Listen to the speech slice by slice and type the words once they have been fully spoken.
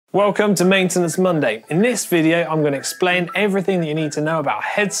Welcome to Maintenance Monday. In this video, I'm going to explain everything that you need to know about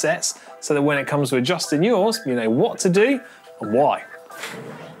headsets so that when it comes to adjusting yours, you know what to do and why.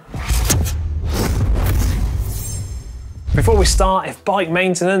 Before we start, if bike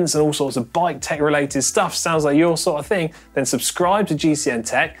maintenance and all sorts of bike tech related stuff sounds like your sort of thing, then subscribe to GCN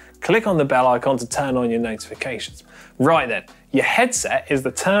Tech, click on the bell icon to turn on your notifications. Right then, your headset is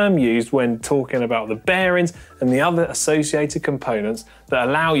the term used when talking about the bearings and the other associated components that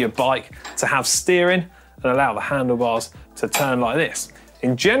allow your bike to have steering and allow the handlebars to turn like this.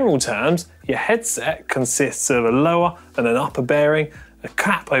 In general terms, your headset consists of a lower and an upper bearing, a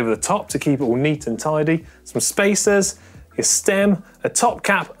cap over the top to keep it all neat and tidy, some spacers, your stem, a top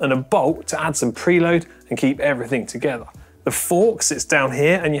cap and a bolt to add some preload and keep everything together. The fork sits down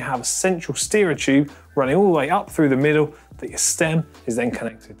here and you have a central steerer tube running all the way up through the middle that your stem is then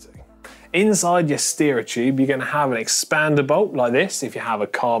connected to. Inside your steerer tube, you're going to have an expander bolt like this if you have a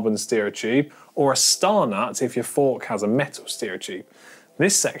carbon steerer tube, or a star nut if your fork has a metal steerer tube.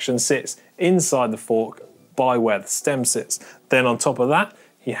 This section sits inside the fork by where the stem sits. Then on top of that,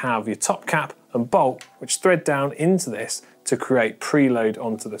 you have your top cap and bolt which thread down into this to create preload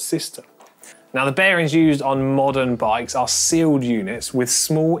onto the system. Now the bearings used on modern bikes are sealed units with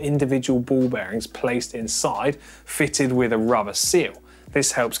small individual ball bearings placed inside, fitted with a rubber seal.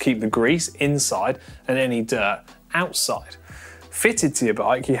 This helps keep the grease inside and any dirt outside. Fitted to your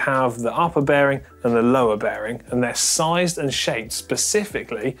bike, you have the upper bearing and the lower bearing, and they're sized and shaped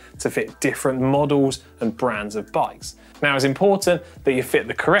specifically to fit different models and brands of bikes. Now it's important that you fit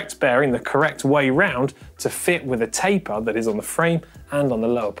the correct bearing the correct way round to fit with a taper that is on the frame and on the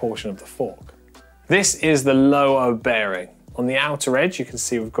lower portion of the fork. This is the lower bearing. On the outer edge you can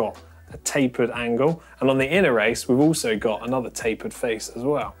see we've got a tapered angle, and on the inner race we've also got another tapered face as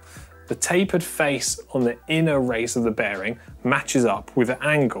well. The tapered face on the inner race of the bearing matches up with the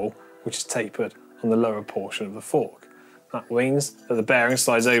angle which is tapered on the lower portion of the fork. That means that the bearing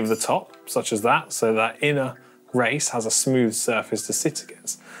slides over the top, such as that, so that inner race has a smooth surface to sit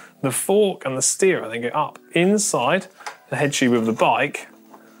against. The fork and the steerer then go up inside the head tube of the bike,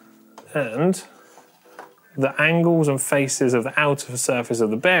 and the angles and faces of the outer surface of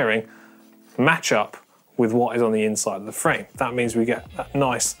the bearing match up with what is on the inside of the frame. That means we get that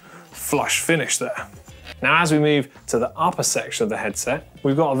nice flush finish there. Now as we move to the upper section of the headset,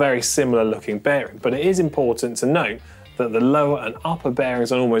 we've got a very similar looking bearing, but it is important to note that the lower and upper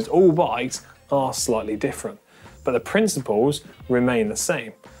bearings on almost all bikes are slightly different, but the principles remain the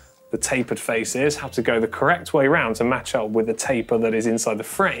same. The tapered faces have to go the correct way around to match up with the taper that is inside the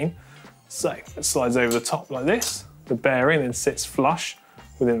frame. So it slides over the top like this, the bearing then sits flush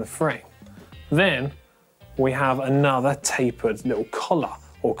within the frame. Then we have another tapered little collar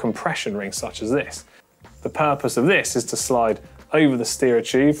or compression ring such as this. The purpose of this is to slide over the steerer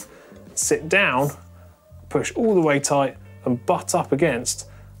tube, sit down, push all the way tight and butt up against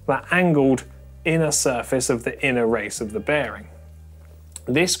that angled inner surface of the inner race of the bearing.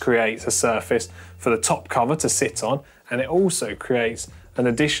 This creates a surface for the top cover to sit on, and it also creates an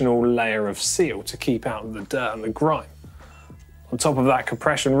additional layer of seal to keep out the dirt and the grime. On top of that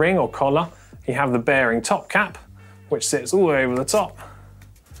compression ring or collar, you have the bearing top cap, which sits all the way over the top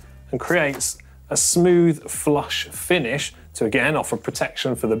and creates a smooth flush finish to again offer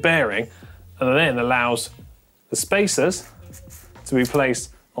protection for the bearing, and then allows the spacers to be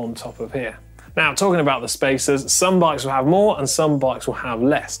placed on top of here. Now, talking about the spacers, some bikes will have more and some bikes will have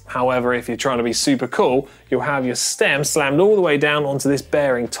less. However, if you're trying to be super cool, you'll have your stem slammed all the way down onto this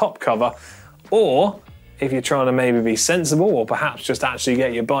bearing top cover, or if you're trying to maybe be sensible or perhaps just actually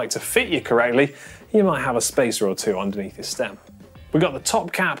get your bike to fit you correctly, you might have a spacer or two underneath your stem. We've got the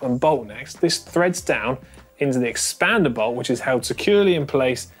top cap and bolt next. This threads down into the expander bolt, which is held securely in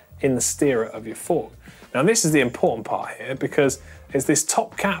place in the steerer of your fork. Now this is the important part here, because it's this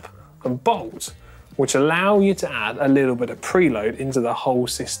top cap and bolt which allow you to add a little bit of preload into the whole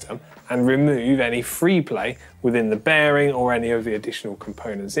system and remove any free play within the bearing or any of the additional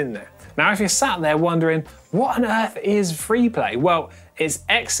components in there. Now if you're sat there wondering, what on earth is free play? Well, it's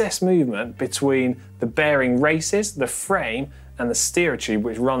excess movement between the bearing races, the frame and the steerer tube,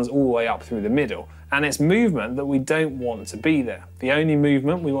 which runs all the way up through the middle. And it's movement that we don't want to be there. The only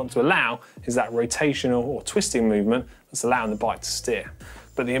movement we want to allow is that rotational or twisting movement that's allowing the bike to steer.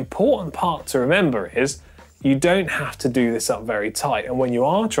 But the important part to remember is you don't have to do this up very tight, and when you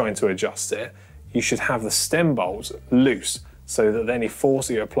are trying to adjust it, you should have the stem bolts loose so that any force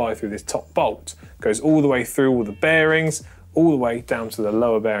that you apply through this top bolt goes all the way through all the bearings, all the way down to the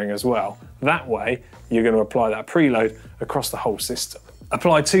lower bearing as well. That way you're going to apply that preload across the whole system.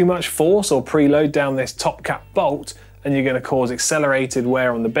 Apply too much force or preload down this top cap bolt and you're going to cause accelerated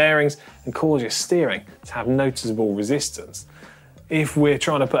wear on the bearings and cause your steering to have noticeable resistance. If we're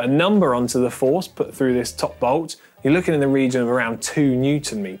trying to put a number onto the force put through this top bolt, you're looking in the region of around 2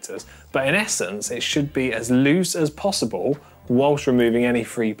 Newton meters, but in essence it should be as loose as possible whilst removing any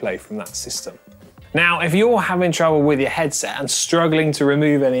free play from that system. Now, if you're having trouble with your headset and struggling to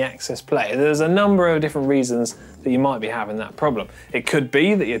remove any excess play, there's a number of different reasons that you might be having that problem. It could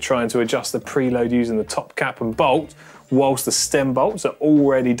be that you're trying to adjust the preload using the top cap and bolt whilst the stem bolts are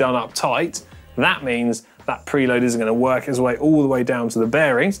already done up tight. That means that preload isn't going to work its way all the way down to the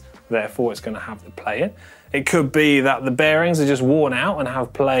bearings, therefore it's going to have the play in. It could be that the bearings are just worn out and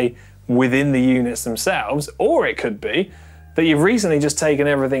have play within the units themselves, or it could be that you've recently just taken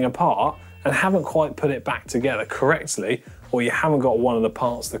everything apart and haven't quite put it back together correctly, or you haven't got one of the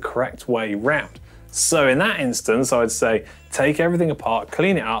parts the correct way round. So in that instance, I'd say take everything apart,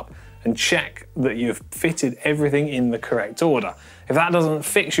 clean it up, and check that you've fitted everything in the correct order. If that doesn't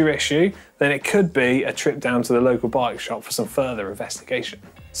fix your issue, then it could be a trip down to the local bike shop for some further investigation.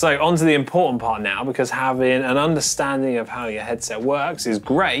 So on to the important part now, because having an understanding of how your headset works is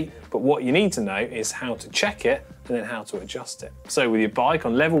great, but what you need to know is how to check it and then how to adjust it. So with your bike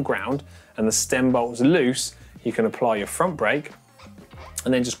on level ground and the stem bolts loose, you can apply your front brake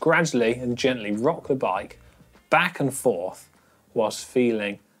and then just gradually and gently rock the bike back and forth whilst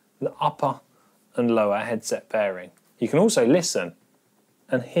feeling the upper and lower headset bearing. You can also listen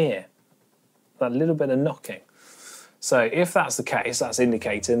and hear that little bit of knocking. So if that's the case, that's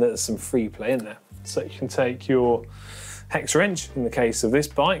indicating that there's some free play in there. So you can take your hex wrench, in the case of this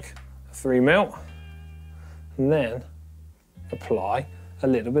bike, 3mm, and then apply a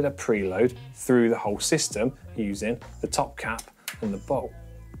little bit of preload through the whole system using the top cap and the bolt.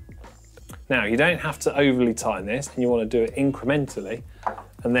 Now, you don't have to overly tighten this, and you want to do it incrementally,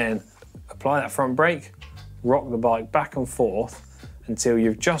 and then apply that front brake, rock the bike back and forth until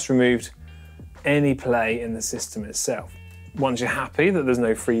you've just removed any play in the system itself. Once you're happy that there's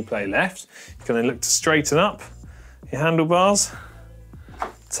no free play left, you can then look to straighten up your handlebars,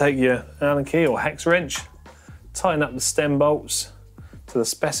 take your Allen key or hex wrench, tighten up the stem bolts to the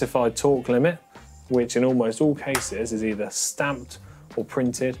specified torque limit, which in almost all cases is either stamped or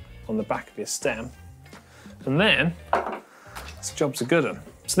printed on the back of your stem. And then, this job's a good one.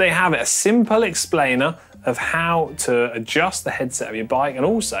 So there you have it, a simple explainer of how to adjust the headset of your bike and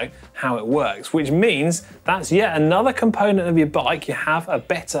also how it works, which means that's yet another component of your bike you have a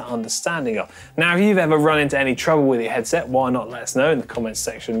better understanding of. Now, if you've ever run into any trouble with your headset, why not let us know in the comments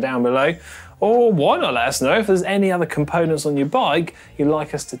section down below? Or why not let us know if there's any other components on your bike you'd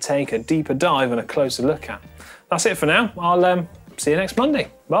like us to take a deeper dive and a closer look at. That's it for now. I'll see you next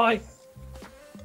Monday. Bye.